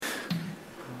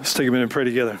Let's take a minute and pray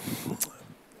together.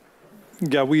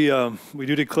 God, we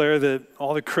do declare that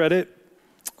all the credit,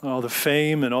 all the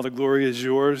fame, and all the glory is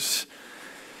yours.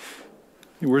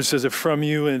 Your word says that from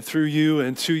you and through you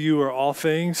and to you are all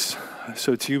things.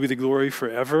 So to you be the glory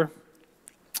forever,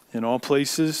 in all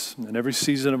places, in every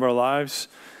season of our lives.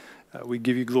 We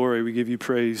give you glory, we give you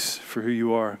praise for who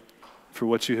you are, for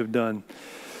what you have done.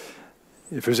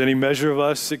 If there's any measure of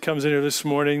us that comes in here this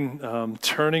morning,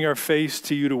 turning our face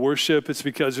to you to worship, it's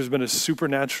because there's been a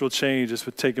supernatural change that's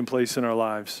taken place in our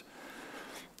lives.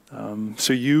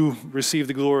 So you receive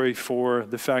the glory for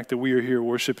the fact that we are here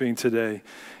worshiping today,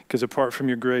 because apart from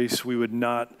your grace, we would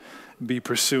not be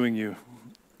pursuing you.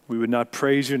 We would not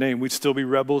praise your name. We'd still be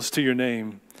rebels to your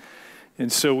name.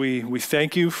 And so we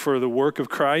thank you for the work of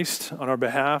Christ on our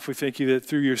behalf. We thank you that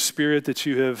through your Spirit that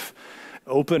you have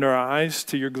opened our eyes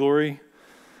to your glory.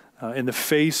 In the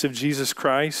face of Jesus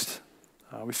Christ.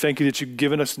 We thank you that you've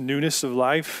given us newness of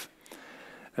life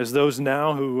as those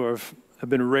now who have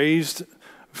been raised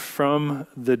from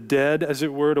the dead, as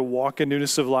it were, to walk in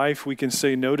newness of life. We can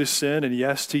say no to sin and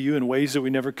yes to you in ways that we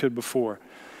never could before.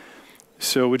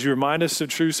 So would you remind us of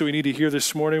truths that we need to hear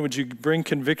this morning? Would you bring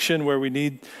conviction where we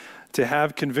need to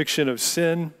have conviction of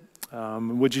sin?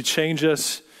 Would you change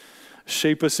us,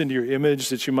 shape us into your image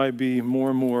that you might be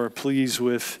more and more pleased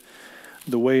with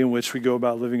the way in which we go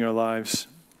about living our lives.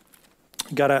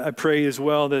 God, I pray as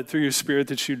well that through your Spirit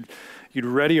that you'd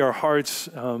ready our hearts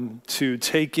to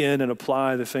take in and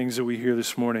apply the things that we hear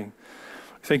this morning.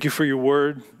 Thank you for your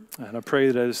word, and I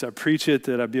pray that as I preach it,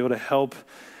 that I'd be able to help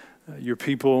your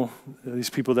people,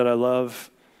 these people that I love.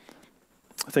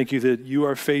 Thank you that you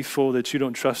are faithful, that you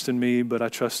don't trust in me, but I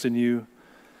trust in you.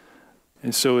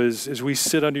 And so as we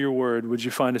sit under your word, would you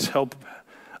find us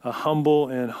humble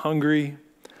and hungry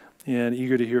and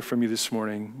eager to hear from you this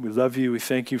morning. We love you. We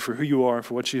thank you for who you are and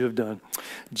for what you have done.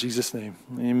 In Jesus' name,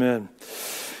 amen.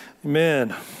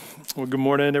 Amen. Well, good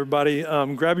morning, everybody.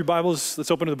 Grab your Bibles. Let's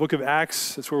open to the book of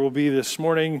Acts. That's where we'll be this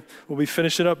morning. We'll be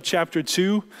finishing up chapter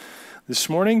 2 this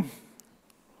morning.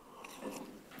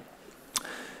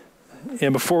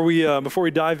 And before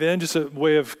we dive in, just a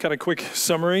way of kind of quick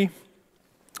summary.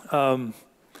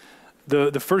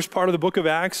 The first part of the book of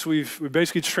Acts, we've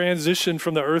basically transitioned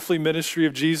from the earthly ministry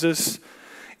of Jesus,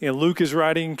 and Luke is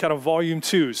writing kind of volume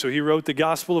 2. So he wrote the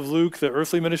Gospel of Luke, the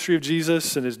earthly ministry of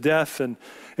Jesus and his death and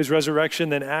his resurrection.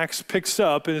 Then Acts picks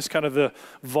up and it's kind of the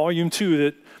volume 2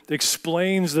 that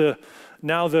explains the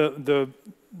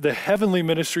heavenly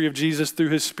ministry of Jesus through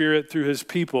his Spirit, through his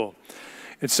people.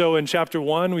 And so in chapter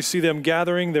 1, we see them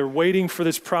gathering. They're waiting for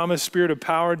this promised Spirit of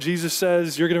power. Jesus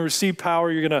says, you're going to receive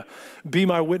power. You're going to be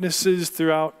my witnesses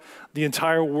throughout the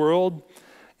entire world.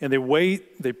 And they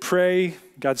wait, they pray.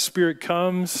 God's Spirit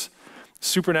comes,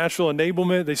 supernatural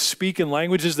enablement. They speak in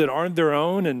languages that aren't their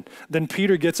own. And then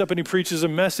Peter gets up and he preaches a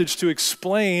message to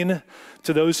explain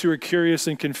to those who are curious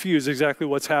and confused exactly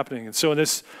what's happening. And so in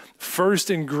this first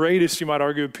and greatest, you might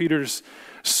argue, of Peter's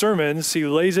sermons, he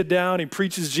lays it down. He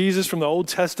preaches Jesus from the Old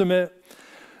Testament.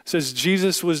 Says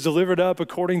Jesus was delivered up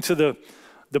according to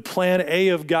the plan A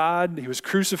of God. He was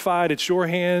crucified at your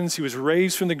hands. He was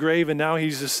raised from the grave, and now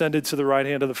he's ascended to the right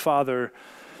hand of the Father,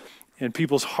 and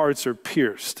people's hearts are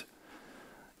pierced.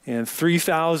 And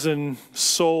 3,000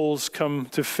 souls come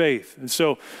to faith. And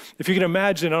so if you can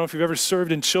imagine, I don't know if you've ever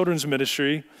served in children's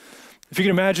ministry, if you can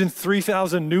imagine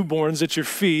 3,000 newborns at your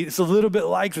feet, it's a little bit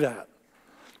like that.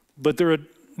 But they're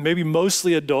maybe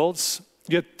mostly adults.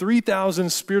 Yet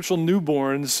 3,000 spiritual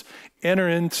newborns enter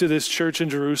into this church in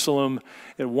Jerusalem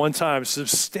at one time.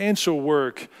 Substantial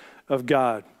work of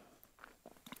God.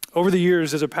 Over the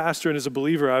years, as a pastor and as a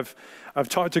believer, I've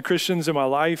talked to Christians in my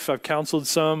life. I've counseled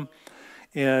some,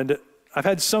 and I've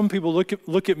had some people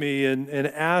look at me and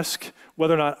ask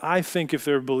whether or not I think if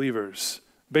they're believers.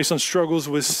 Based on struggles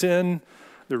with sin,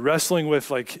 they're wrestling with,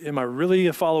 like, am I really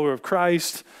a follower of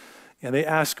Christ? And they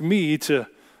ask me to,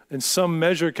 in some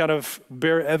measure, kind of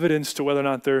bear evidence to whether or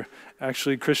not they're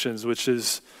actually Christians, which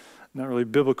is not really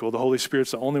biblical. The Holy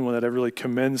Spirit's the only one that ever really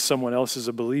commends someone else as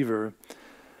a believer.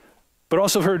 But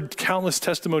also I've heard countless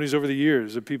testimonies over the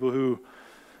years of people who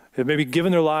have maybe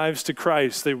given their lives to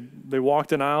Christ. They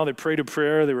walked an aisle, they prayed a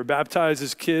prayer, they were baptized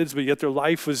as kids, but yet their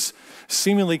life was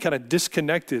seemingly kind of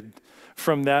disconnected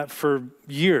from that for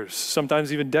years,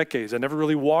 sometimes even decades. I never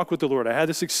really walked with the Lord. I had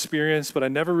this experience, but I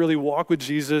never really walked with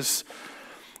Jesus.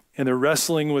 And they're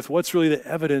wrestling with what's really the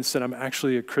evidence that I'm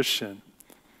actually a Christian.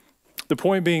 The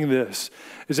point being this,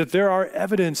 is that there are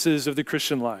evidences of the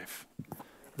Christian life.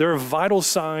 There are vital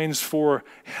signs for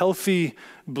healthy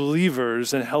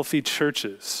believers and healthy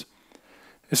churches.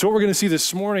 And so what we're going to see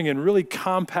this morning in really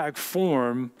compact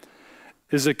form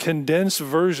is a condensed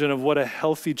version of what a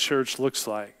healthy church looks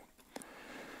like.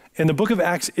 And the book of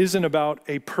Acts isn't about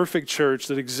a perfect church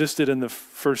that existed in the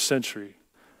first century.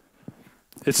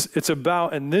 It's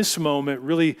about, in this moment,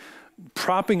 really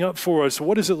propping up for us,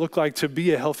 what does it look like to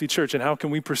be a healthy church, and how can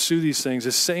we pursue these things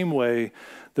the same way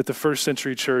that the first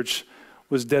century church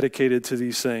was dedicated to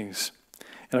these things.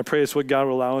 And I pray it's what God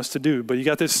will allow us to do. But you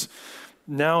got this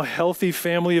now healthy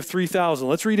family of 3,000.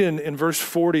 Let's read in verse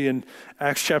 40 in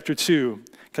Acts chapter 2.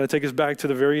 Kind of take us back to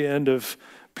the very end of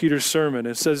Peter's sermon.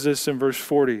 It says this in verse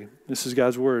 40. This is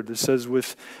God's word. It says,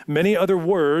 with many other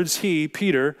words, he,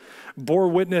 Peter, bore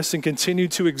witness and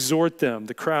continued to exhort them,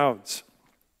 the crowds,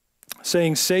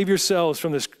 saying, save yourselves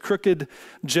from this crooked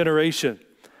generation.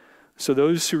 So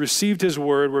those who received his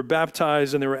word were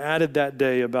baptized, and there were added that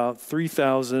day about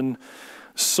 3,000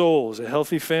 souls, a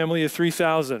healthy family of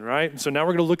 3,000, right? And so now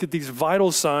we're going to look at these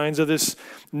vital signs of this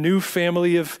new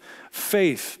family of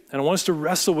faith. And I want us to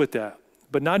wrestle with that,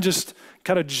 but not just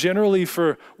kind of generally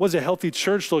for what does a healthy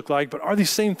church look like, but are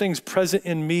these same things present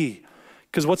in me?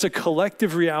 Because what's a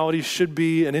collective reality should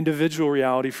be an individual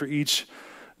reality for each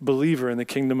believer in the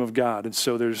kingdom of God. And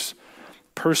so there's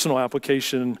personal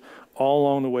application all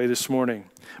along the way this morning.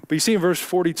 But you see in verse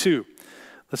 42,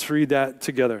 let's read that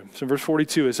together. So in verse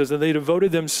 42, it says that they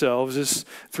devoted themselves, this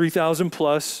 3,000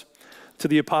 plus, to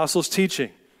the apostles'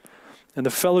 teaching and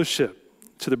the fellowship,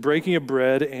 to the breaking of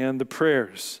bread and the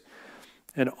prayers.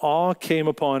 And awe came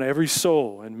upon every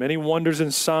soul, and many wonders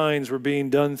and signs were being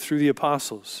done through the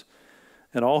apostles.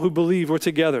 And all who believed were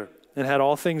together and had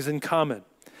all things in common.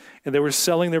 And they were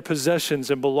selling their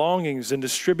possessions and belongings and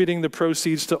distributing the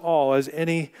proceeds to all as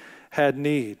any had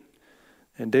need.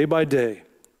 And day by day,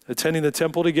 attending the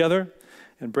temple together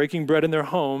and breaking bread in their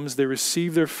homes, they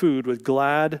received their food with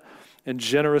glad and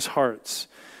generous hearts,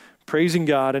 praising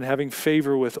God and having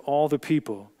favor with all the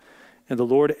people. And the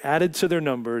Lord added to their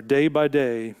number day by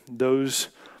day those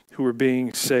who were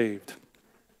being saved.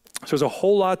 So there's a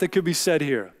whole lot that could be said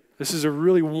here. This is a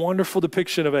really wonderful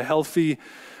depiction of a healthy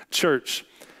church.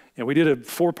 And we did a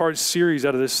 4-part series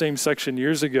out of this same section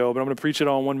years ago, but I'm going to preach it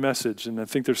all in one message. And I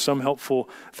think there's some helpful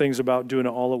things about doing it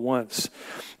all at once.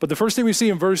 But the first thing we see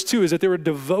in verse 2 is that they were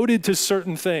devoted to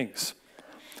certain things.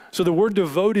 So the word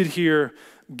devoted here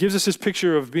gives us this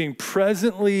picture of being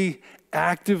presently,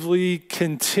 actively,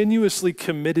 continuously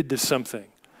committed to something.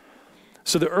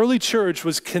 So the early church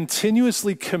was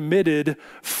continuously committed,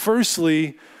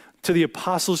 firstly, to the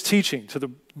apostles' teaching, to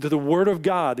the word of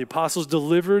God. The apostles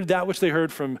delivered that which they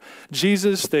heard from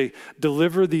Jesus. They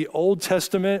delivered the Old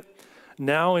Testament,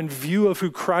 now in view of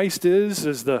who Christ is,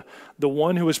 as the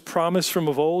one who was promised from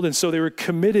of old. And so they were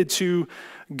committed to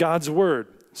God's word.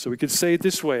 So we could say it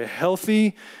this way: a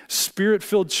healthy,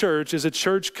 spirit-filled church is a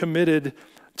church committed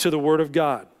to the word of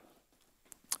God.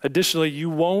 Additionally,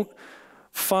 you won't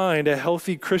find a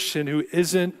healthy Christian who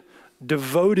isn't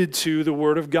devoted to the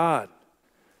word of God,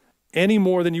 any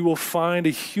more than you will find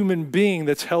a human being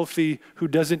that's healthy who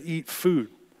doesn't eat food.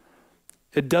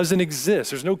 It doesn't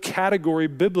exist. There's no category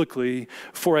biblically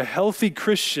for a healthy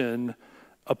Christian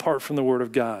apart from the Word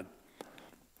of God.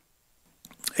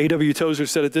 A.W. Tozer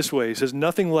said it this way. He says,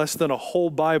 nothing less than a whole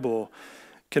Bible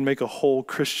can make a whole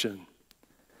Christian.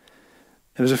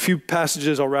 And there's a few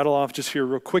passages I'll rattle off just here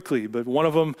real quickly, but one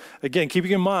of them, again,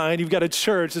 keeping in mind, you've got a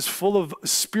church that's full of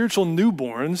spiritual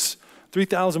newborns,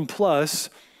 3,000 plus,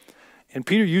 and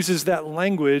Peter uses that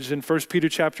language in 1 Peter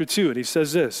chapter 2, and he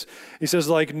says this. He says,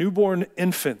 like newborn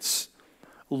infants,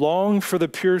 long for the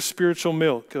pure spiritual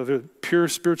milk of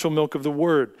the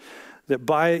word, that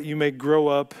by it you may grow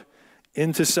up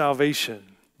into salvation.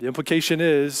 The implication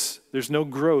is there's no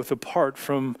growth apart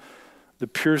from the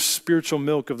pure spiritual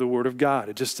milk of the word of God.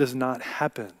 It just does not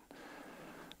happen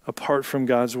apart from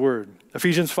God's word.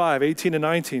 Ephesians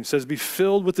 5:18-19 says, be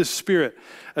filled with the Spirit,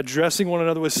 addressing one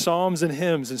another with psalms and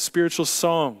hymns and spiritual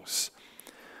songs.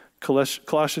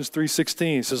 Colossians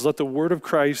 3:16 says, let the word of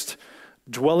Christ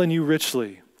dwell in you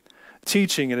richly,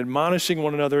 teaching and admonishing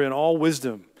one another in all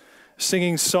wisdom,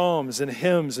 singing psalms and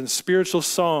hymns and spiritual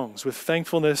songs with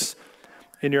thankfulness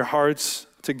in your hearts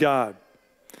to God.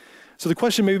 So the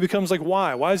question maybe becomes like,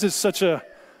 why? Why is it such an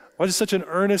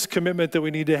earnest commitment that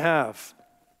we need to have?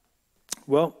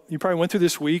 Well, you probably went through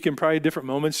this week and probably different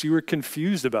moments you were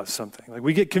confused about something. Like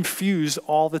we get confused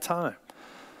all the time.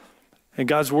 And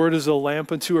God's word is a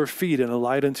lamp unto our feet and a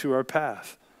light unto our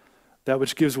path, that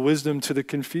which gives wisdom to the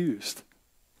confused.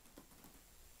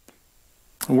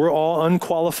 We're all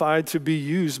unqualified to be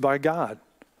used by God,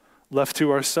 left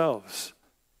to ourselves.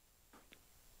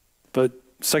 But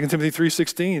 2 Timothy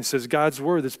 3:16 says God's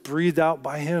word that's breathed out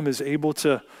by him is able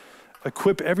to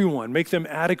equip everyone, make them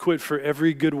adequate for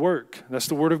every good work. That's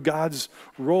the word of God's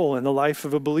role in the life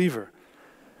of a believer.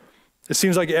 It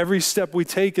seems like every step we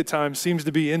take at times seems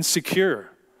to be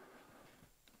insecure.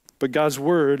 But God's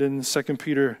word in 2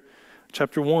 Peter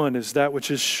chapter 1 is that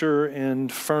which is sure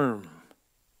and firm.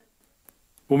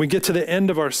 When we get to the end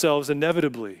of ourselves,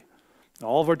 inevitably,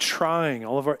 all of our trying,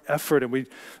 all of our effort, and we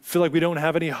feel like we don't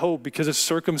have any hope because of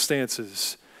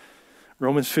circumstances,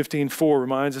 Romans 15:4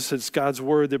 reminds us that it's God's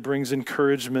word that brings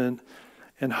encouragement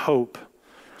and hope.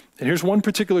 And here's one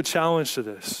particular challenge to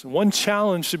this. One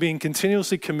challenge to being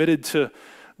continuously committed to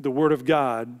the word of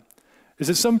God is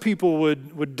that some people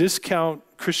would discount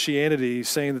Christianity,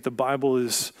 saying that the Bible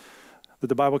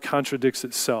contradicts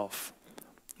itself.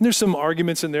 And there's some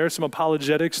arguments in there, some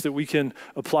apologetics that we can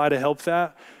apply to help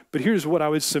that. But here's what I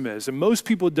would submit is that most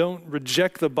people don't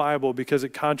reject the Bible because it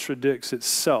contradicts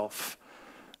itself.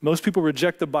 Most people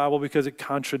reject the Bible because it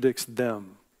contradicts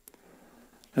them.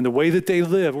 And the way that they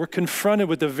live, we're confronted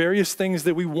with the various things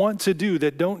that we want to do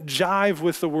that don't jive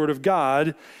with the Word of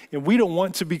God, and we don't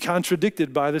want to be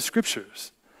contradicted by the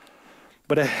Scriptures.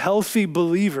 But a healthy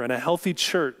believer and a healthy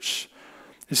church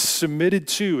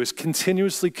is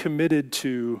continuously committed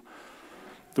to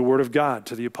the Word of God,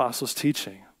 to the apostles'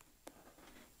 teaching.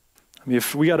 I mean,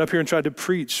 if we got up here and tried to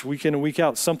preach week in and week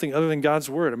out something other than God's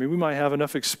word, I mean, we might have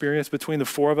enough experience between the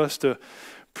four of us to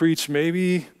preach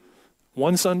maybe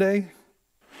one Sunday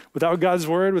without God's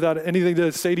word, without anything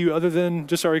to say to you other than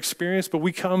just our experience. But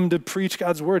we come to preach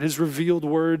God's word, his revealed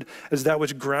word, as that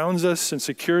which grounds us and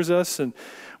secures us. And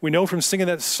we know from singing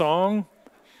that song,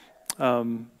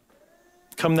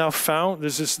 Come Thou Fount,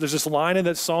 there's this line in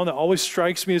that song that always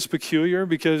strikes me as peculiar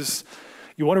because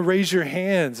you want to raise your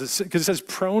hands because it says,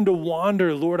 prone to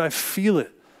wander, Lord, I feel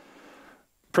it.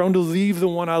 Prone to leave the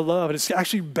one I love. And it's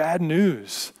actually bad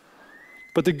news.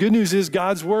 But the good news is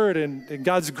God's word and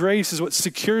God's grace is what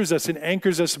secures us and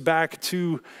anchors us back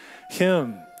to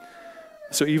him.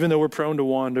 So even though we're prone to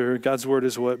wander, God's word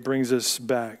is what brings us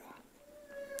back.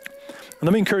 And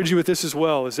let me encourage you with this as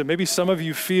well, is that maybe some of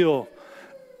you feel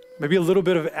maybe a little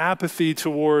bit of apathy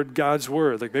toward God's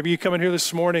word. Like maybe you come in here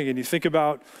this morning and you think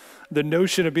about the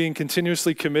notion of being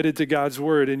continuously committed to God's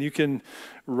word, and you can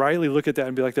rightly look at that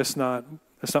and be like, that's not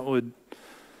what would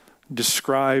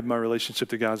describe my relationship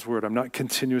to God's word. I'm not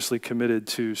continuously committed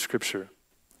to Scripture.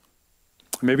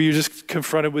 Maybe you're just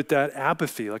confronted with that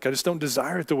apathy, like I just don't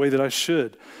desire it the way that I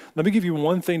should. Let me give you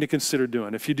one thing to consider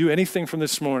doing. If you do anything from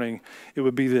this morning, it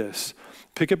would be this.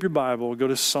 Pick up your Bible, go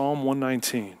to Psalm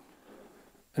 119,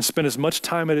 and spend as much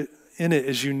time in it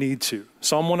as you need to.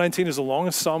 Psalm 119 is the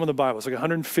longest psalm in the Bible. It's like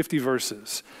 150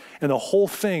 verses. And the whole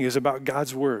thing is about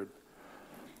God's word,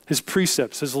 his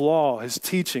precepts, his law, his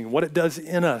teaching, what it does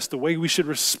in us, the way we should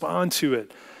respond to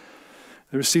it.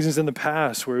 There were seasons in the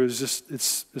past where it was just,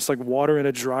 it's like water in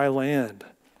a dry land.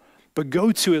 But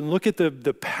go to it and look at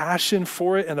the passion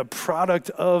for it and the product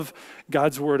of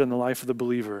God's word in the life of the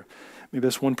believer. Maybe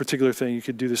that's one particular thing you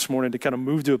could do this morning to kind of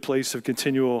move to a place of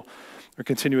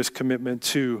continuous commitment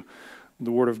to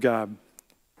the word of God.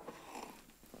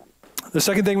 The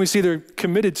second thing we see they're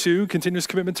committed to, continuous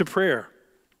commitment to prayer.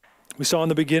 We saw in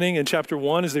the beginning in chapter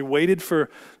 1, as they waited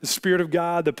for the Spirit of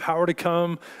God, the power to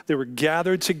come, they were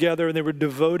gathered together and they were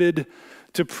devoted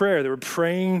to prayer. They were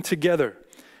praying together.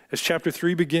 As chapter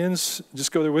 3 begins,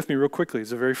 just go there with me real quickly.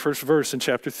 It's the very first verse in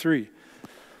chapter 3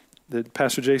 that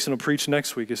Pastor Jason will preach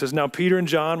next week. It says, now Peter and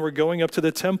John were going up to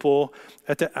the temple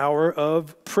at the hour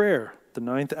of prayer, the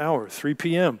 9th hour, 3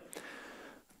 p.m.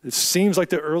 It seems like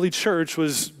the early church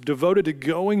was devoted to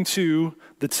going to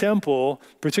the temple,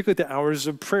 particularly at the hours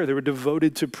of prayer. They were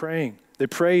devoted to praying. They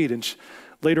prayed, and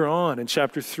later on in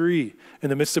chapter 3, in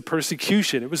the midst of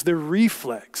persecution, it was their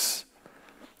reflex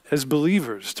as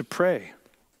believers to pray.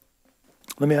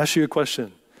 Let me ask you a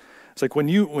question. It's like when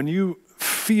you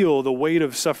feel the weight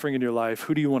of suffering in your life,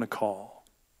 who do you want to call?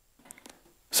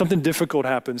 Something difficult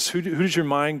happens. Who does your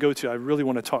mind go to? I really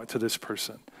want to talk to this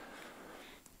person.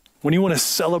 When you want to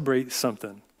celebrate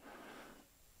something,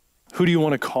 who do you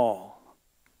want to call?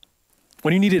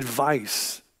 When you need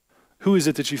advice, who is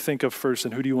it that you think of first,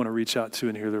 and who do you want to reach out to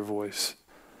and hear their voice?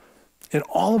 And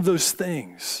all of those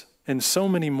things and so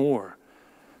many more,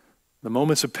 the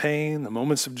moments of pain, the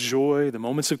moments of joy, the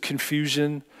moments of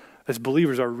confusion, as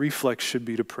believers, our reflex should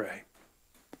be to pray.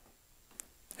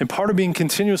 And part of being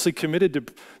continuously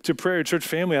committed to prayer, church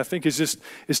family, I think is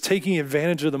taking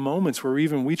advantage of the moments where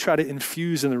we try to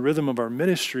infuse in the rhythm of our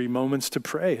ministry moments to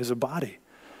pray as a body,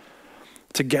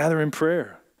 to gather in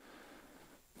prayer.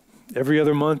 Every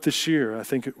other month this year, I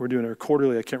think we're doing it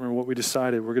quarterly. I can't remember what we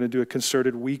decided. We're going to do a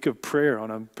concerted week of prayer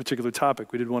on a particular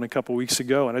topic. We did one a couple weeks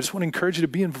ago, and I just want to encourage you to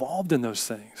be involved in those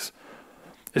things.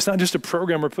 It's not just a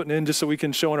program we're putting in just so we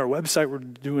can show on our website we're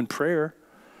doing prayer.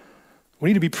 We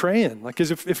need to be praying. Like,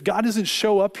 because if God doesn't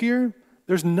show up here,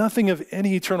 there's nothing of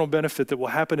any eternal benefit that will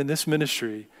happen in this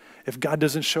ministry if God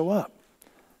doesn't show up.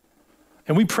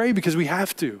 And we pray because we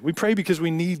have to. We pray because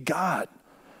we need God.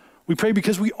 We pray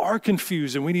because we are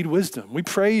confused and we need wisdom. We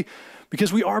pray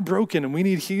because we are broken and we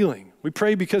need healing. We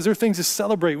pray because there are things to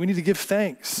celebrate. We need to give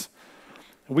thanks.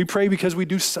 And we pray because we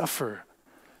do suffer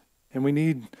and we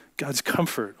need God's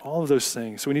comfort, all of those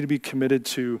things. So we need to be committed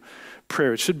to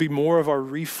prayer. It should be more of our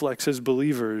reflex as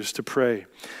believers to pray.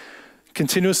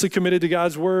 Continuously committed to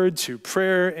God's word, to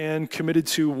prayer, and committed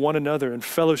to one another and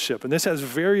fellowship. And this has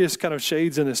various kind of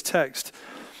shades in this text,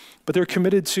 but they're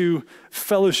committed to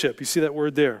fellowship. You see that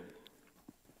word there.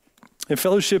 And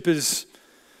fellowship is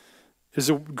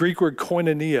a Greek word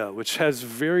koinonia, which has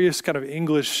various kind of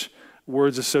English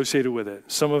words associated with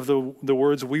it. Some of the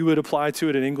words we would apply to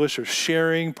it in English are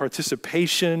sharing,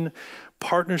 participation,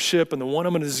 partnership, and the one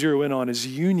I'm going to zero in on is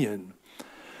union.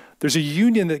 There's a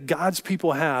union that God's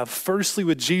people have, firstly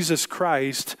with Jesus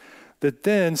Christ, that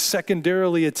then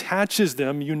secondarily attaches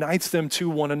them, unites them to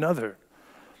one another.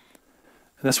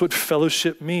 And that's what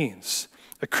fellowship means.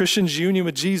 A Christian's union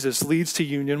with Jesus leads to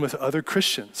union with other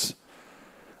Christians.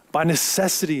 By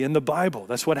necessity in the Bible,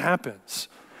 that's what happens.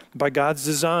 By God's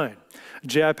design.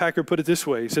 J.I. Packer put it this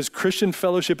way. He says, Christian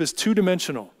fellowship is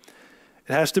two-dimensional.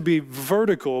 It has to be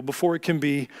vertical before it can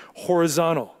be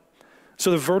horizontal. So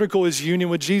the vertical is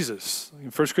union with Jesus. In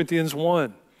 1 Corinthians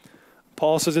 1,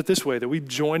 Paul says it this way, that we've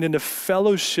joined into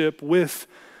fellowship with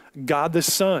God the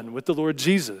Son, with the Lord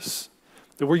Jesus,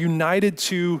 that we're united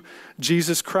to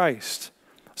Jesus Christ.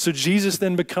 So Jesus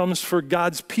then becomes for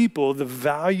God's people the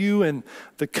value and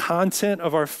the content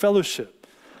of our fellowship.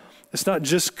 It's not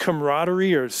just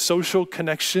camaraderie or social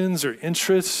connections or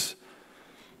interests.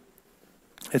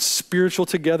 It's spiritual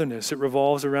togetherness. It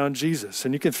revolves around Jesus.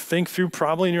 And you can think through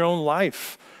probably in your own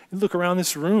life. You look around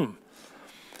this room.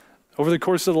 Over the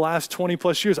course of the last 20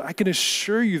 plus years, I can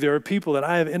assure you there are people that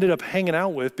I have ended up hanging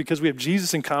out with because we have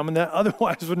Jesus in common that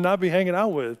otherwise would not be hanging out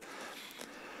with.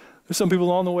 There's some people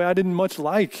along the way I didn't much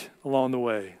like along the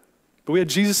way. But we had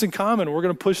Jesus in common and we're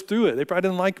going to push through it. They probably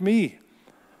didn't like me.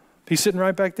 He's sitting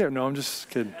right back there. No, I'm just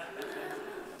kidding.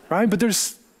 Right? But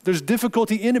there's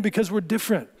difficulty in it because we're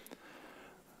different.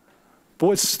 But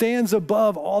what stands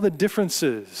above all the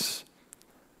differences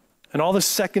and all the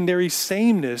secondary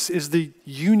sameness is the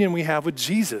union we have with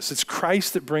Jesus. It's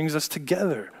Christ that brings us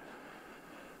together.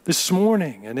 This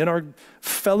morning and in our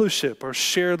fellowship, our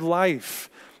shared life,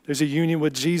 there's a union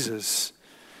with Jesus.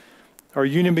 Our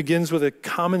union begins with a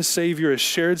common Savior, a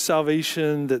shared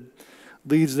salvation that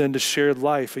leads then to shared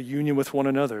life, a union with one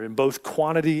another in both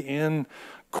quantity and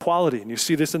quality. And you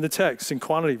see this in the text, in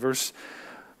quantity, verse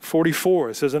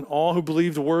 44. It says, and all who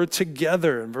believed were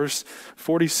together. And verse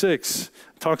 46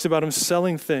 talks about them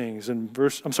selling things. And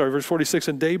verse 46,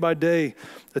 and day by day,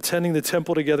 attending the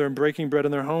temple together and breaking bread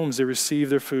in their homes, they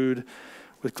received their food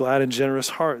with glad and generous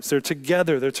hearts. They're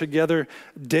together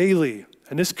daily.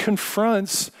 And this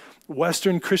confronts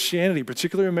Western Christianity,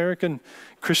 particularly American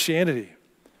Christianity.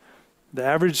 The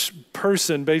average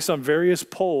person, based on various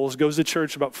polls, goes to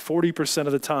church about 40%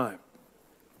 of the time.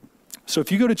 So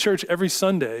if you go to church every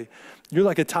Sunday, you're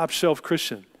like a top shelf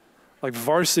Christian, like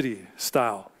varsity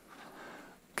style.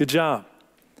 Good job.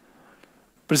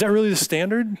 But is that really the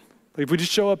standard? Like if we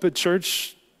just show up at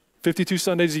church 52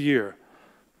 Sundays a year,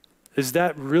 is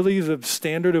that really the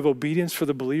standard of obedience for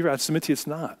the believer? I submit to you, it's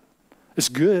not. It's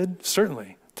good,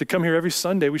 certainly. To come here every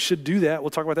Sunday, we should do that. We'll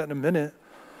talk about that in a minute.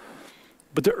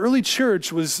 But the early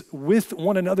church was with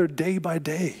one another day by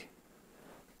day.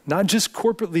 Not just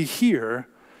corporately here.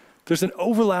 There's an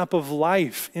overlap of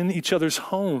life in each other's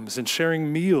homes and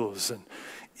sharing meals and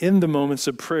in the moments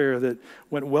of prayer that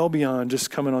went well beyond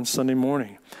just coming on Sunday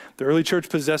morning. The early church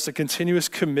possessed a continuous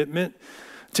commitment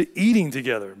to eating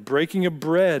together. Breaking of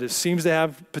bread, it seems to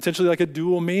have potentially like a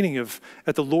dual meaning of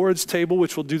at the Lord's table,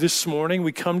 which we'll do this morning,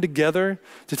 we come together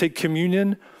to take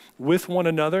communion with one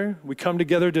another. We come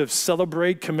together to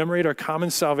celebrate, commemorate our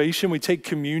common salvation. We take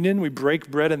communion, we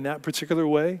break bread in that particular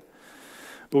way.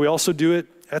 But we also do it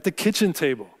at the kitchen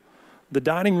table, the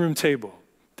dining room table,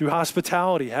 through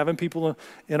hospitality, having people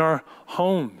in our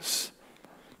homes.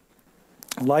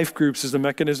 Life groups is the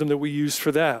mechanism that we use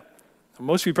for that.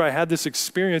 Most of you probably had this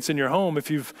experience in your home if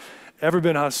you've ever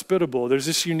been hospitable. There's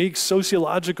this unique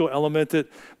sociological element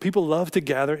that people love to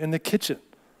gather in the kitchen.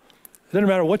 It doesn't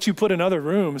matter what you put in other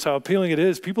rooms, how appealing it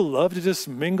is, people love to just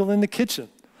mingle in the kitchen.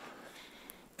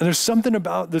 And there's something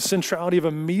about the centrality of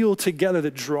a meal together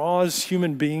that draws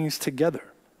human beings together.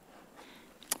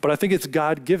 But I think it's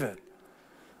God-given.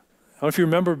 don't know if you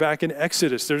remember back in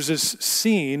Exodus, there's this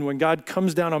scene when God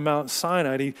comes down on Mount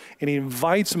Sinai and he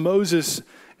invites Moses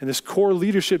and this core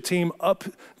leadership team up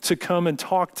to come and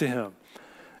talk to him.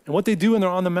 And what they do when they're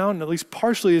on the mountain, at least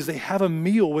partially, is they have a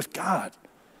meal with God.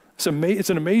 It's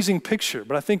an amazing picture,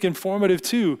 but I think informative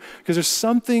too, because there's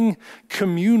something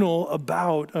communal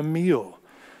about a meal.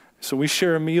 So we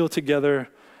share a meal together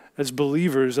as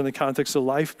believers in the context of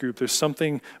life group. There's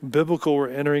something biblical we're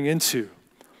entering into.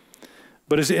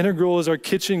 But as integral as our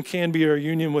kitchen can be our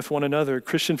union with one another,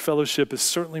 Christian fellowship is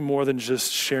certainly more than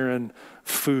just sharing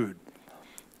food.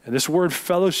 And this word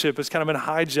fellowship has kind of been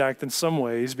hijacked in some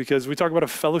ways because we talk about a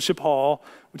fellowship hall,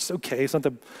 which is okay. It's not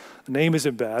the name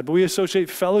isn't bad, but we associate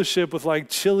fellowship with like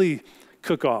chili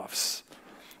cook-offs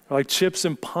or like chips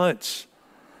and punch.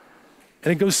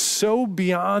 And it goes so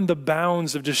beyond the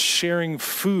bounds of just sharing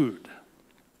food,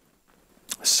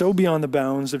 so beyond the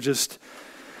bounds of just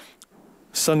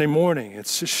Sunday morning.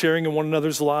 It's just sharing in one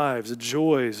another's lives, the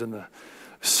joys and the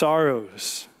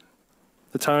sorrows,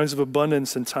 the times of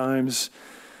abundance and times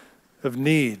of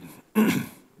need.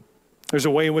 There's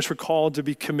a way in which we're called to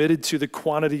be committed to the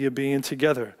quantity of being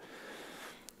together.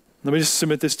 Let me just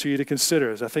submit this to you to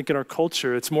consider. As I think in our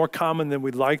culture, it's more common than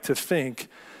we'd like to think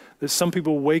that some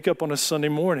people wake up on a Sunday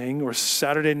morning or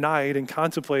Saturday night and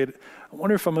contemplate, I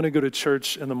wonder if I'm going to go to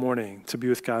church in the morning to be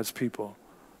with God's people.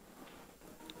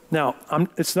 Now,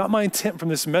 it's not my intent from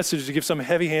this message to give some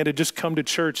heavy-handed, just come to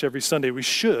church every Sunday. We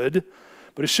should,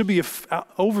 but it should be an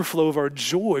overflow of our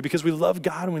joy because we love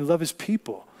God and we love his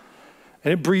people.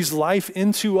 And it breathes life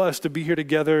into us to be here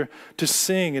together, to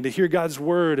sing and to hear God's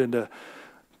word and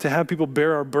to have people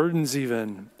bear our burdens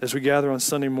even as we gather on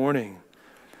Sunday morning.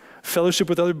 Fellowship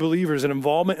with other believers and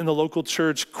involvement in the local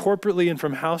church corporately and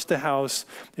from house to house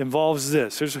involves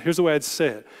this. Here's the way I'd say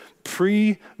it.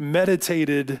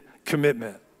 Premeditated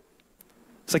commitment.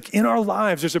 It's like in our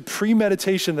lives, there's a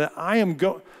premeditation that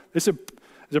there's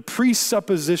a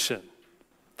presupposition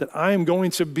that I am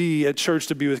going to be at church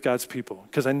to be with God's people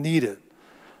because I need it.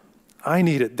 I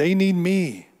need it. They need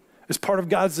me. It's part of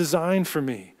God's design for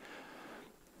me.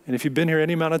 And if you've been here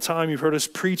any amount of time, you've heard us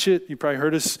preach it. You probably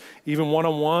heard us even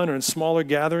one-on-one or in smaller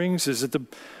gatherings, is that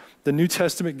the New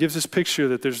Testament gives this picture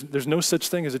that there's no such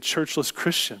thing as a churchless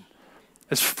Christian.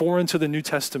 It's foreign to the New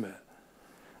Testament.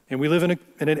 And we live in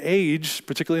an age,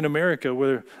 particularly in America,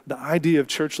 where the idea of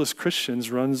churchless Christians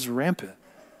runs rampant.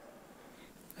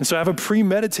 And so I have a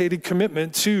premeditated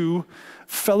commitment to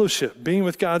fellowship, being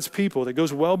with God's people that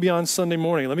goes well beyond Sunday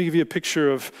morning. Let me give you a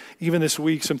picture of even this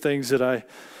week, some things that I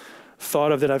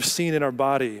thought of that I've seen in our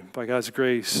body by God's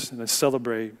grace and I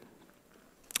celebrate.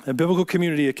 A biblical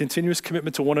community, a continuous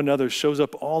commitment to one another shows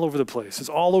up all over the place. It's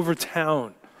all over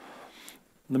town.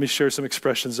 Let me share some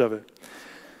expressions of it.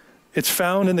 It's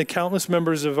found in the countless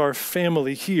members of our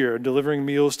family here delivering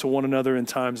meals to one another in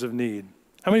times of need.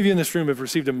 How many of you in this room have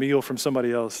received a meal from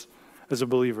somebody else as a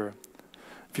believer?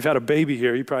 If you've had a baby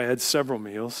here, you probably had several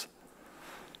meals.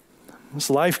 It's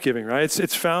life-giving, right?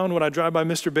 It's found when I drive by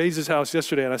Mr. Bays' house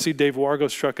yesterday and I see Dave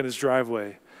Wargo's truck in his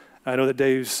driveway. I know that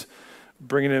Dave's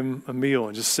bringing him a meal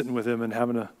and just sitting with him and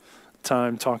having a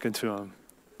time talking to him.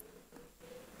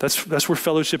 That's where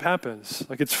fellowship happens.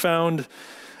 Like it's found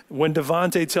when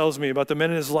Devontae tells me about the men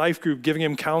in his life group giving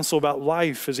him counsel about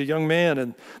life as a young man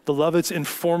and the Lovitts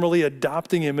informally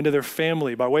adopting him into their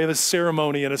family by way of a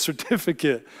ceremony and a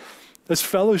certificate. That's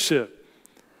fellowship.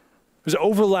 There's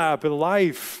overlap in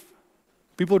life.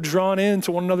 People are drawn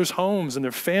into one another's homes and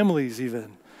their families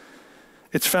even.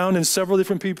 It's found in several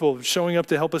different people showing up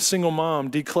to help a single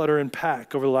mom declutter and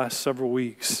pack over the last several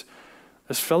weeks.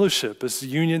 That's fellowship. It's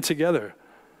union together.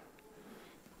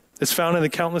 It's found in the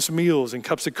countless meals and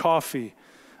cups of coffee,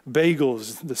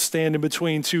 bagels that stand in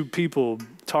between two people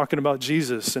talking about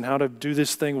Jesus and how to do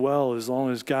this thing well as long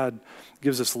as God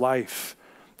gives us life.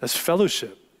 That's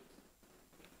fellowship.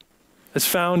 It's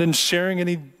found in sharing in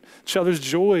each other's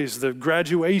joys, the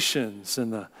graduations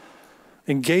and the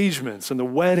engagements and the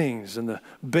weddings and the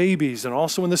babies, and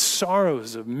also in the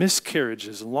sorrows of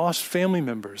miscarriages and lost family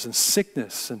members and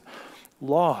sickness and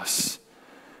loss.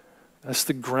 That's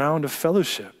the ground of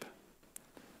fellowship.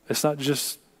 It's not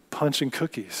just punch and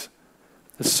cookies.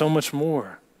 It's so much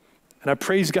more. And I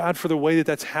praise God for the way that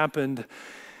that's happened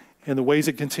and the ways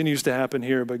it continues to happen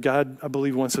here. But God, I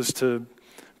believe, wants us to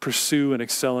pursue and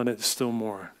excel in it still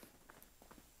more.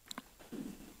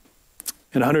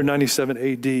 In 197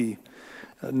 AD,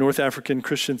 a North African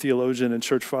Christian theologian and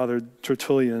church father,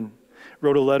 Tertullian,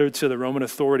 wrote a letter to the Roman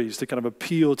authorities to kind of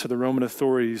appeal to the Roman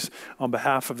authorities on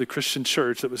behalf of the Christian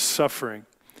church that was suffering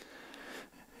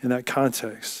in that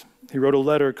context. He wrote a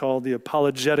letter called the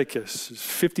Apologeticus. It's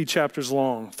 50 chapters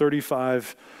long,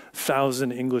 35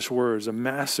 1,000 English words, a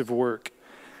massive work.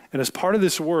 And as part of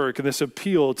this work and this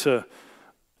appeal to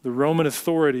the Roman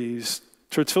authorities,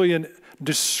 Tertullian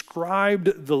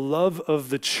described the love of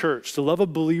the church, the love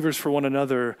of believers for one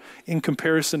another in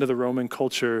comparison to the Roman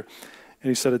culture. And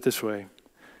he said it this way.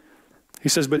 He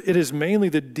says, but it is mainly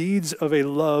the deeds of a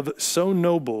love so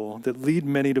noble that lead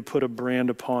many to put a brand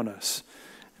upon us.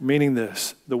 Meaning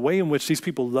this, the way in which these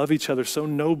people love each other so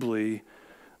nobly,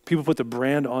 people put the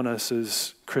brand on us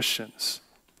as Christians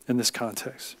in this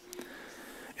context.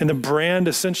 And the brand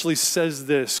essentially says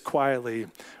this quietly,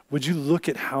 would you look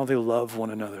at how they love one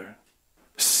another?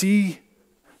 See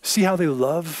how they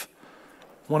love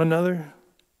one another?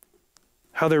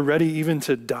 How they're ready even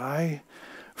to die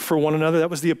for one another?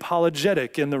 That was the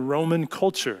apologetic in the Roman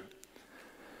culture.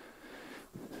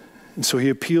 And so he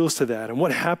appeals to that. And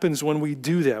what happens when we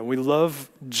do that? When we love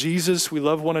Jesus, we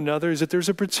love one another, is that there's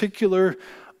a particular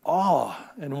awe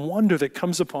and wonder that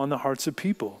comes upon the hearts of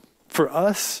people. For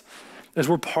us, as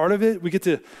we're part of it, we get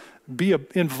to be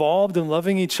involved in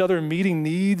loving each other and meeting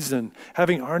needs and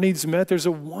having our needs met. There's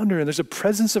a wonder and there's a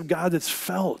presence of God that's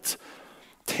felt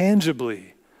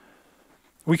tangibly.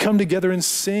 We come together and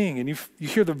sing, and you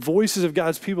hear the voices of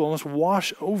God's people almost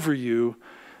wash over you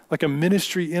like a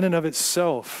ministry in and of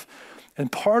itself.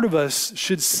 And part of us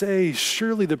should say,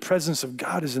 surely the presence of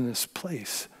God is in this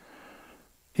place.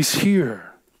 He's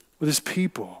here with his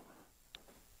people.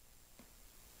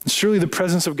 And surely the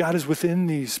presence of God is within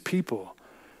these people.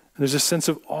 And there's a sense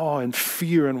of awe and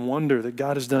fear and wonder that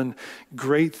God has done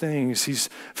great things. He's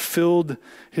filled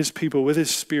his people with his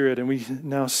Spirit, and we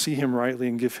now see him rightly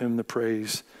and give him the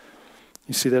praise.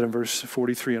 You see that in verse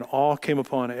 43. And awe came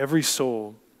upon every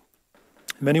soul.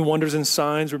 Many wonders and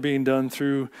signs were being done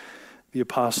through the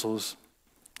apostles.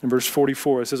 In verse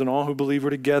 44, it says, and all who believed were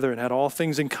together and had all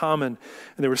things in common,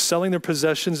 and they were selling their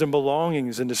possessions and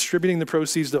belongings and distributing the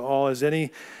proceeds to all as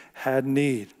any had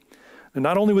need. And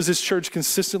not only was this church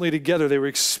consistently together, they were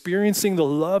experiencing the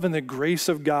love and the grace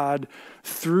of God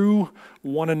through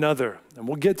one another. And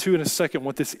we'll get to in a second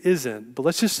what this isn't, but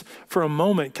let's just for a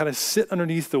moment kind of sit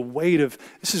underneath the weight of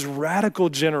this is radical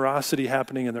generosity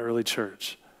happening in the early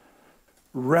church.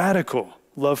 Radical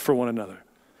love for one another.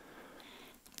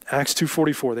 Acts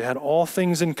 2:44, they had all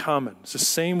things in common. It's the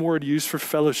same word used for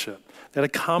fellowship. They had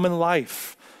a common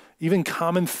life, even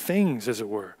common things, as it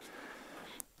were.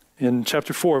 In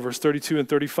chapter 4, verse 32 and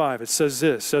 35, it says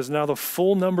this, it says, now the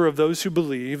full number of those who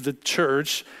believed, the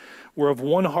church, were of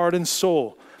one heart and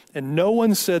soul, and no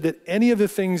one said that any of the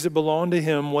things that belonged to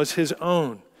him was his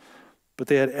own, but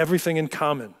they had everything in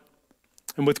common.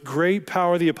 And with great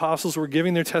power, the apostles were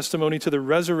giving their testimony to the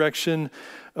resurrection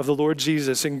of the Lord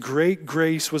Jesus, and great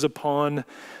grace was upon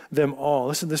them all.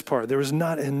 Listen to this part. There was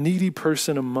not a needy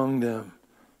person among them.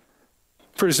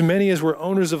 For as many as were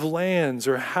owners of lands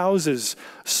or houses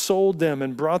sold them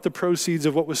and brought the proceeds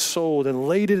of what was sold and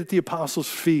laid it at the apostles'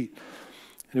 feet,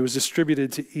 and it was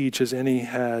distributed to each as any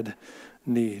had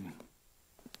need.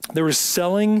 They were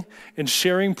selling and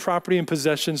sharing property and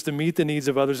possessions to meet the needs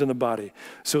of others in the body.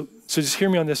 So just hear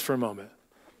me on this for a moment.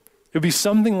 It would be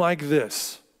something like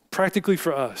this, practically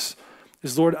for us,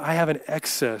 is Lord, I have an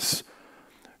excess.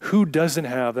 Who doesn't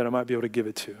have that I might be able to give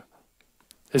it to?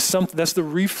 That's the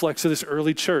reflex of this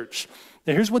early church.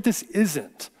 Now here's what this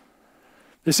isn't.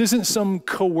 This isn't some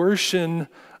coercion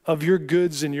of your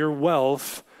goods and your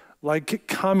wealth like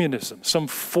communism, some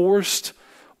forced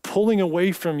pulling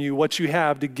away from you what you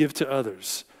have to give to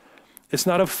others. It's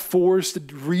not a forced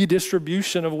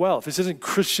redistribution of wealth. This isn't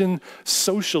Christian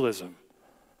socialism.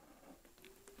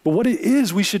 But what it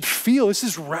is, we should feel, this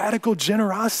is radical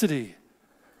generosity.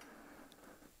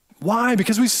 Why?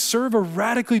 Because we serve a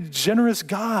radically generous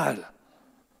God.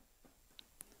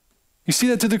 You see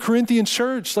that to the Corinthian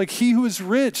church, like he who is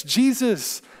rich,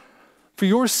 Jesus, for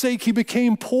your sake he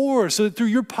became poor, so that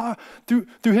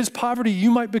through his poverty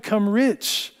you might become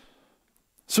rich.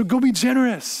 So go be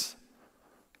generous.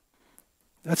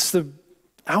 That's the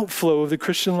outflow of the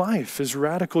Christian life, is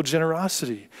radical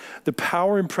generosity. The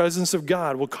power and presence of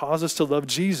God will cause us to love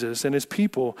Jesus and his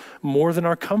people more than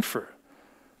our comfort,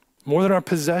 more than our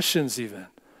possessions even.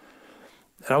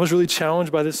 And I was really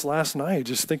challenged by this last night,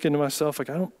 just thinking to myself, like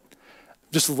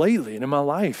just lately and in my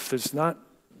life, there's not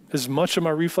as much of my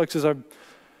reflex as I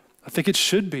think it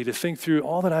should be to think through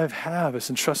all that I have is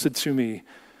entrusted to me.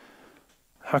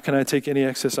 How can I take any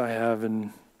excess I have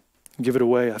and give it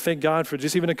away? I thank God for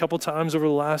just even a couple times over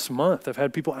the last month, I've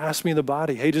had people ask me in the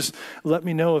body, hey, just let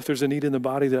me know if there's a need in the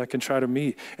body that I can try to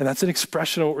meet. And that's an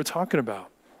expression of what we're talking about.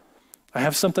 I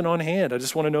have something on hand. I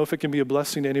just want to know if it can be a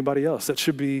blessing to anybody else. That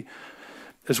should be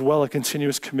as well a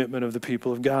continuous commitment of the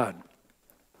people of God.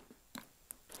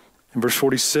 In verse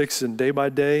 46, and day by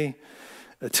day,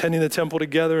 attending the temple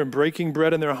together and breaking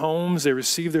bread in their homes, they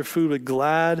received their food with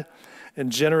glad and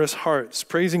generous hearts,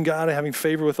 praising God and having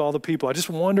favor with all the people. I just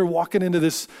wonder, walking into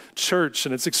this church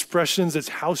and its expressions, its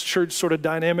house church sort of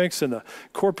dynamics and the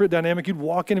corporate dynamic, you'd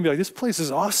walk in and be like, this place is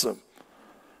awesome.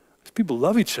 These people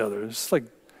love each other. It's like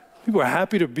people are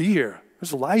happy to be here.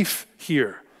 There's life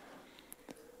here.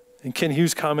 And Ken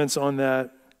Hughes comments on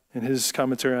that in his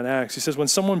commentary on Acts. He says, when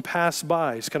someone passed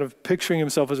by, he's kind of picturing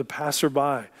himself as a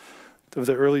passerby of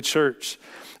the early church.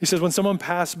 He says, when someone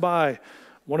passed by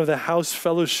one of the house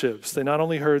fellowships, they not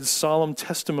only heard solemn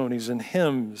testimonies and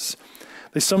hymns,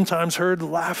 they sometimes heard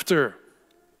laughter.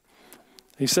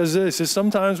 He says this, he says,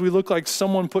 sometimes we look like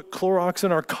someone put Clorox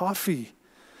in our coffee.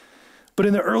 But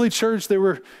in the early church, they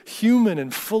were human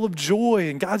and full of joy,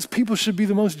 and God's people should be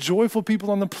the most joyful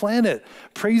people on the planet,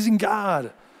 praising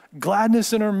God,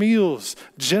 gladness in our meals,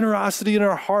 generosity in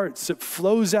our hearts. It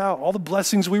flows out. All the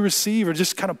blessings we receive are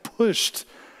just kind of pushed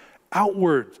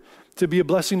outward to be a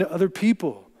blessing to other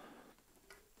people.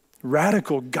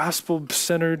 Radical,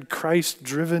 gospel-centered,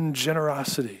 Christ-driven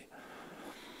generosity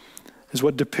is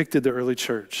what depicted the early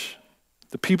church.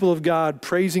 The people of God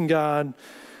praising God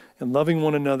and loving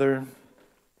one another.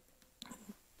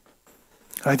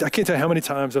 I can't tell you how many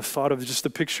times I've thought of just the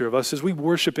picture of us as we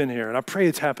worship in here, and I pray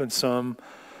it's happened some.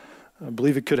 I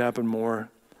believe it could happen more.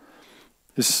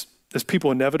 As people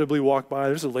inevitably walk by,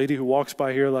 there's a lady who walks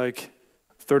by here like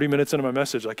 30 minutes into my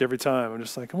message, like every time. I'm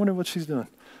just like, I wonder what she's doing.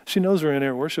 She knows we're in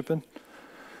here worshiping.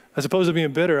 As opposed to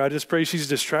being bitter, I just pray she's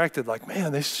distracted. Like,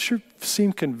 man, they sure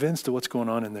seem convinced of what's going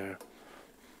on in there.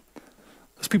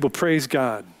 Those people praise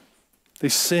God. They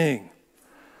sing.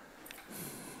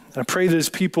 And I pray that as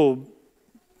people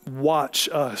watch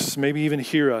us, maybe even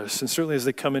hear us, and certainly as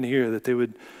they come in here, that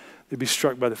they'd be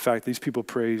struck by the fact that these people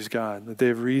praise God, that they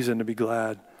have reason to be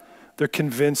glad. They're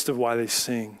convinced of why they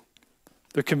sing.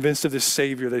 They're convinced of this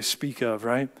Savior they speak of,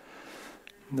 right?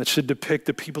 And that should depict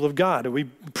the people of God. And we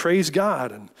praise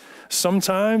God. And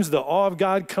sometimes the awe of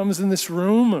God comes in this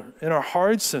room, or in our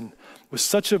hearts, and with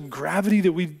such a gravity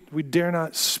that we dare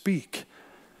not speak.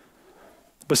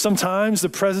 But sometimes the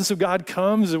presence of God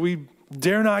comes and we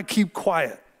dare not keep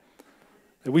quiet.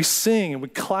 That we sing and we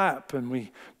clap and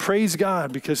we praise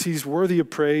God because he's worthy of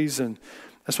praise. And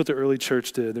that's what the early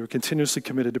church did. They were continuously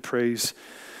committed to praise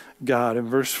God. In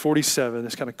verse 47,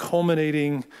 this kind of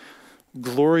culminating,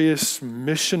 glorious,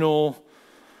 missional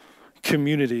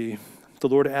community, the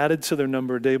Lord added to their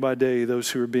number day by day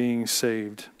those who were being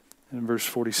saved. In verse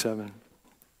 47.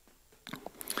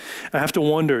 I have to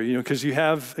wonder, because you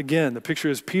have, again, the picture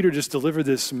is Peter just delivered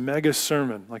this mega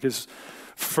sermon, like his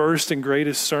first and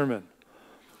greatest sermon.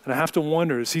 And I have to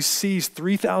wonder, as he sees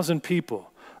 3,000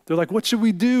 people, they're like, what should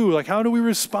we do? Like, how do we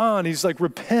respond? He's like,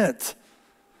 repent,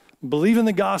 believe in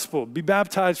the gospel, be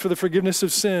baptized for the forgiveness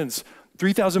of sins.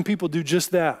 3,000 people do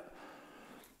just that.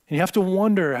 And you have to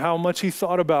wonder how much he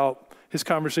thought about his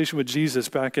conversation with Jesus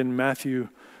back in Matthew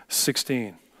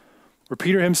 16, where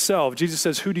Peter himself, Jesus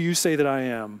says, who do you say that I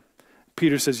am?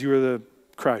 Peter says, you are the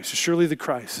Christ, surely the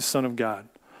Christ, the Son of God.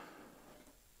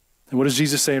 And what does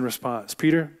Jesus say in response?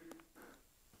 Peter,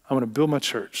 I'm going to build my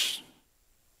church.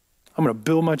 I'm going to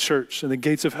build my church, and the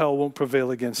gates of hell won't prevail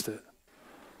against it.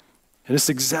 And it's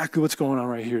exactly what's going on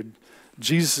right here.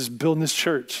 Jesus is building this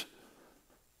church.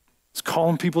 He's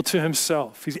calling people to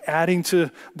himself. He's adding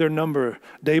to their number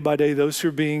day by day those who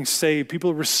are being saved.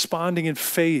 People are responding in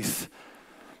faith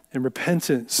and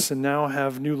repentance and now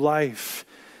have new life.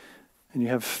 And you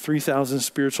have 3,000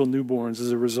 spiritual newborns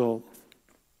as a result.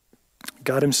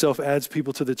 God himself adds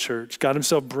people to the church. God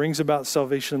himself brings about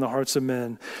salvation in the hearts of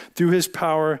men through his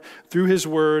power, through his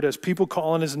word. As people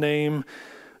call on his name,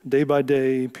 day by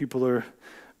day, people are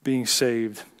being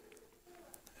saved.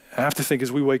 I have to think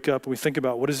as we wake up and we think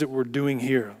about what is it we're doing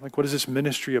here? Like, what is this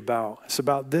ministry about? It's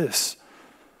about this.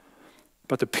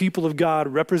 About the people of God,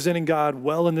 representing God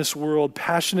well in this world,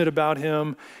 passionate about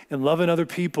him and loving other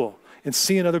people and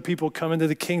seeing other people come into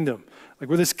the kingdom. Like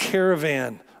we're this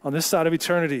caravan on this side of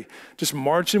eternity, just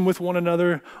marching with one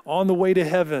another on the way to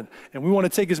heaven. And we want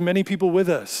to take as many people with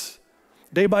us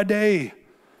day by day,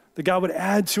 that God would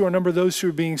add to our number those who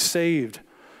are being saved.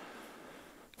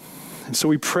 And so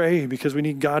we pray because we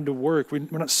need God to work. We're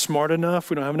not smart enough.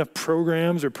 We don't have enough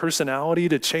programs or personality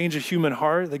to change a human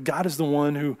heart. That God is the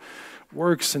one who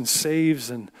works and saves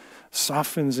and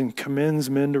softens and commends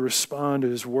men to respond to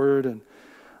his word and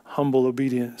humble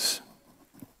obedience.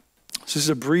 So this is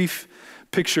a brief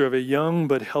picture of a young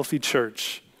but healthy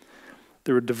church.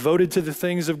 They were devoted to the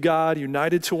things of God,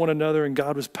 united to one another, and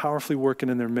God was powerfully working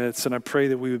in their midst. And I pray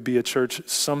that we would be a church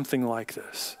something like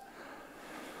this.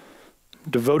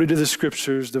 devoted to the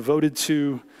scriptures, devoted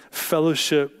to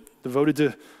fellowship, devoted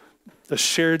to a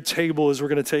shared table as we're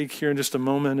going to take here in just a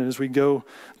moment. And as we go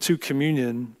to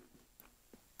communion,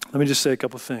 let me just say a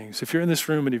couple things. If you're in this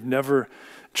room and you've never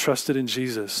trusted in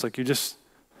Jesus, like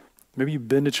maybe you've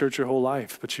been to church your whole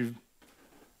life, but to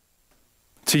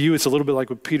you, it's a little bit like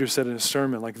what Peter said in his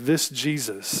sermon, like this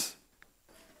Jesus.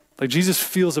 Like Jesus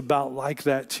feels about like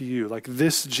that to you, like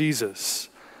this Jesus.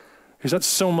 He's not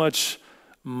so much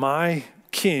my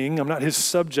king, I'm not his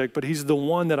subject, but he's the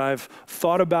one that I've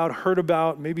thought about, heard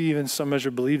about, maybe even some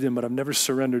measure believed in, but I've never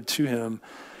surrendered to him.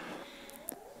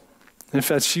 And if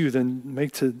that's you, then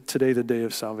make today the day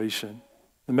of salvation.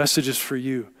 The message is for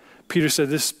you. Peter said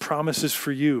this promise is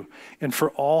for you and for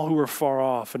all who are far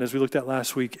off. And as we looked at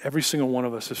last week, every single one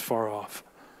of us is far off.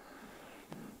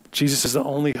 Jesus is the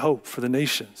only hope for the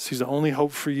nations. He's the only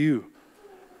hope for you.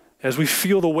 As we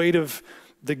feel the weight of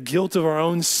the guilt of our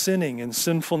own sinning and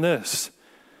sinfulness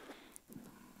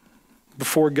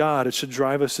before God, it should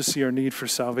drive us to see our need for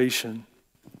salvation.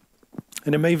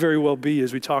 And it may very well be,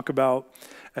 as we talk about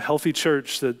a healthy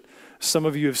church, that some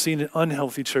of you have seen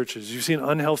unhealthy churches. You've seen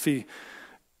unhealthy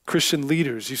Christian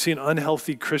leaders. You've seen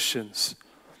unhealthy Christians.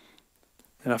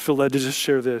 And I feel led to just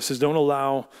share this, is don't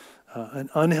allow an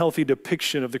unhealthy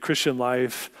depiction of the Christian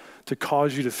life to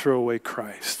cause you to throw away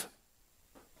Christ.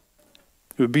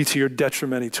 It would be to your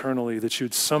detriment eternally that you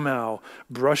would somehow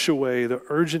brush away the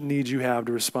urgent need you have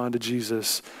to respond to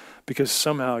Jesus because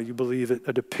somehow you believe that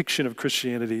a depiction of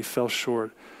Christianity fell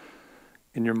short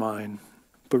in your mind.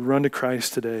 But run to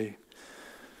Christ today.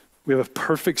 We have a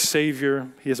perfect Savior.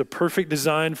 He has a perfect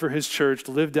design for his church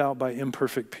lived out by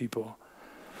imperfect people.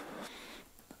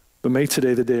 But make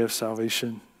today the day of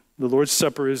salvation. The Lord's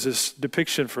Supper is this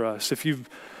depiction for us. If you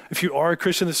are a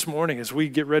Christian this morning, as we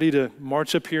get ready to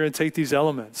march up here and take these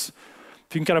elements,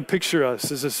 if you can kind of picture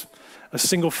us as a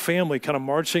single family kind of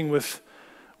marching with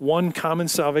one common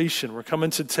salvation. We're coming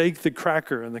to take the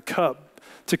cracker and the cup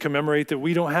to commemorate that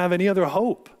we don't have any other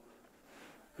hope.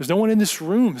 There's no one in this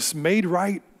room who's made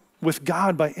right with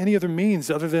God by any other means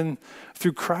other than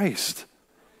through Christ.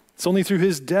 It's only through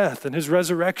his death and his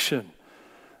resurrection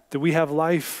that we have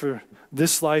life for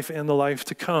this life and the life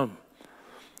to come.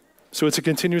 So it's a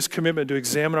continuous commitment to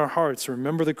examine our hearts,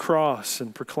 remember the cross,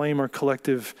 and proclaim our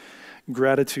collective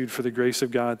gratitude for the grace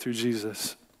of God through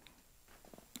Jesus.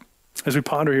 As we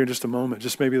ponder here in just a moment,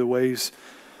 just maybe the ways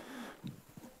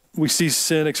we see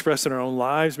sin expressed in our own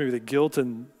lives, maybe the guilt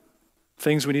and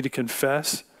things we need to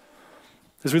confess.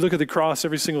 As we look at the cross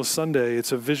every single Sunday,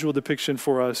 it's a visual depiction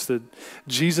for us that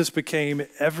Jesus became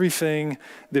everything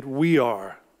that we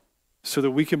are so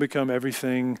that we can become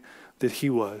everything that he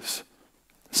was.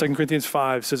 2 Corinthians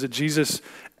 5 says that Jesus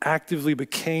actively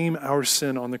became our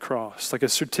sin on the cross, like a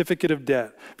certificate of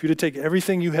debt. If you were to take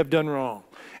everything you have done wrong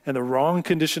and the wrong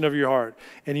condition of your heart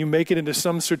and you make it into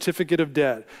some certificate of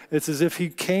debt, it's as if he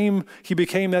became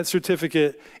that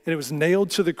certificate and it was nailed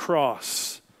to the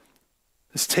cross.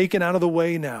 It's taken out of the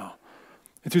way now.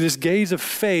 And through this gaze of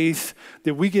faith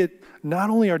that we get not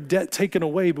only our debt taken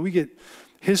away, but we get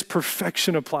his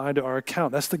perfection applied to our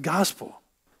account. That's the gospel.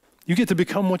 You get to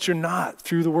become what you're not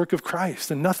through the work of Christ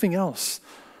and nothing else.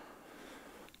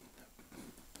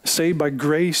 Saved by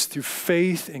grace through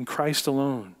faith in Christ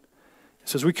alone.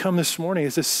 So as we come this morning,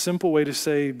 it's this simple way to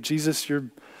say, Jesus,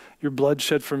 your blood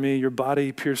shed for me, your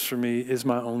body pierced for me is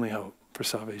my only hope for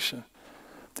salvation.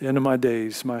 At the end of my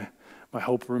days, my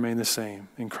hope will remain the same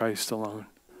in Christ alone.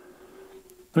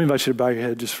 Let me invite you to bow your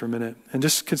head just for a minute and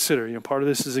just consider, part of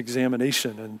this is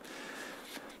examination, and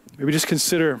maybe just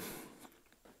consider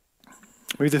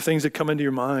maybe the things that come into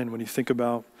your mind when you think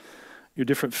about your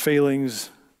different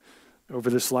failings over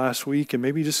this last week, and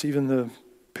maybe just even the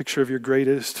picture of your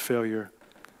greatest failure.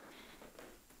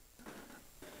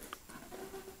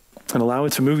 And allow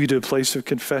it to move you to a place of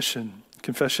confession.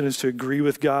 Confession is to agree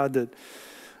with God that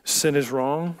sin is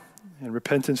wrong, and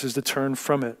repentance is to turn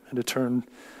from it and to turn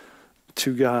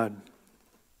to God.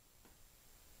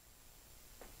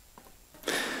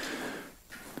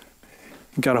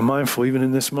 God, I'm mindful even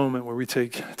in this moment where we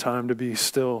take time to be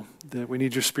still, that we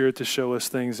need your Spirit to show us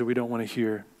things that we don't want to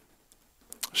hear.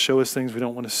 Show us things we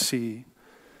don't want to see.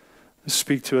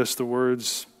 Speak to us the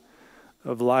words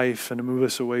of life and to move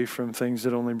us away from things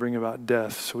that only bring about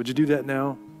death. So would you do that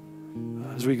now?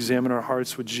 As we examine our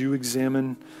hearts, would you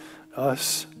examine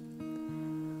us?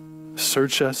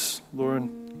 Search us, Lord.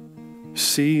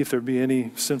 See if there be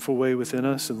any sinful way within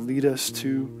us and lead us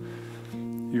to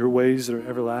your ways that are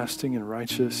everlasting and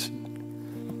righteous.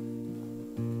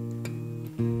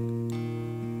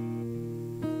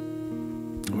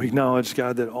 We acknowledge,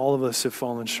 God, that all of us have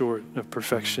fallen short of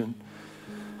perfection.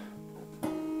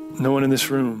 No one in this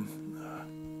room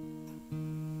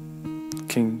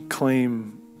can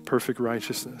claim perfect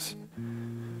righteousness.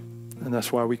 And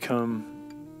that's why we come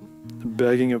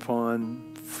begging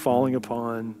upon, falling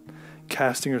upon,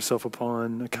 casting ourselves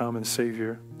upon a common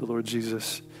Savior, the Lord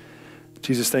Jesus.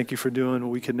 Jesus, thank you for doing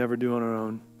what we could never do on our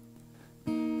own.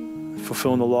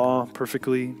 Fulfilling the law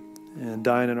perfectly and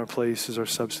dying in our place as our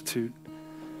substitute.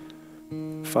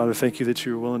 Father, thank you that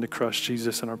you were willing to crush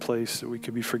Jesus in our place so we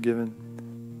could be forgiven.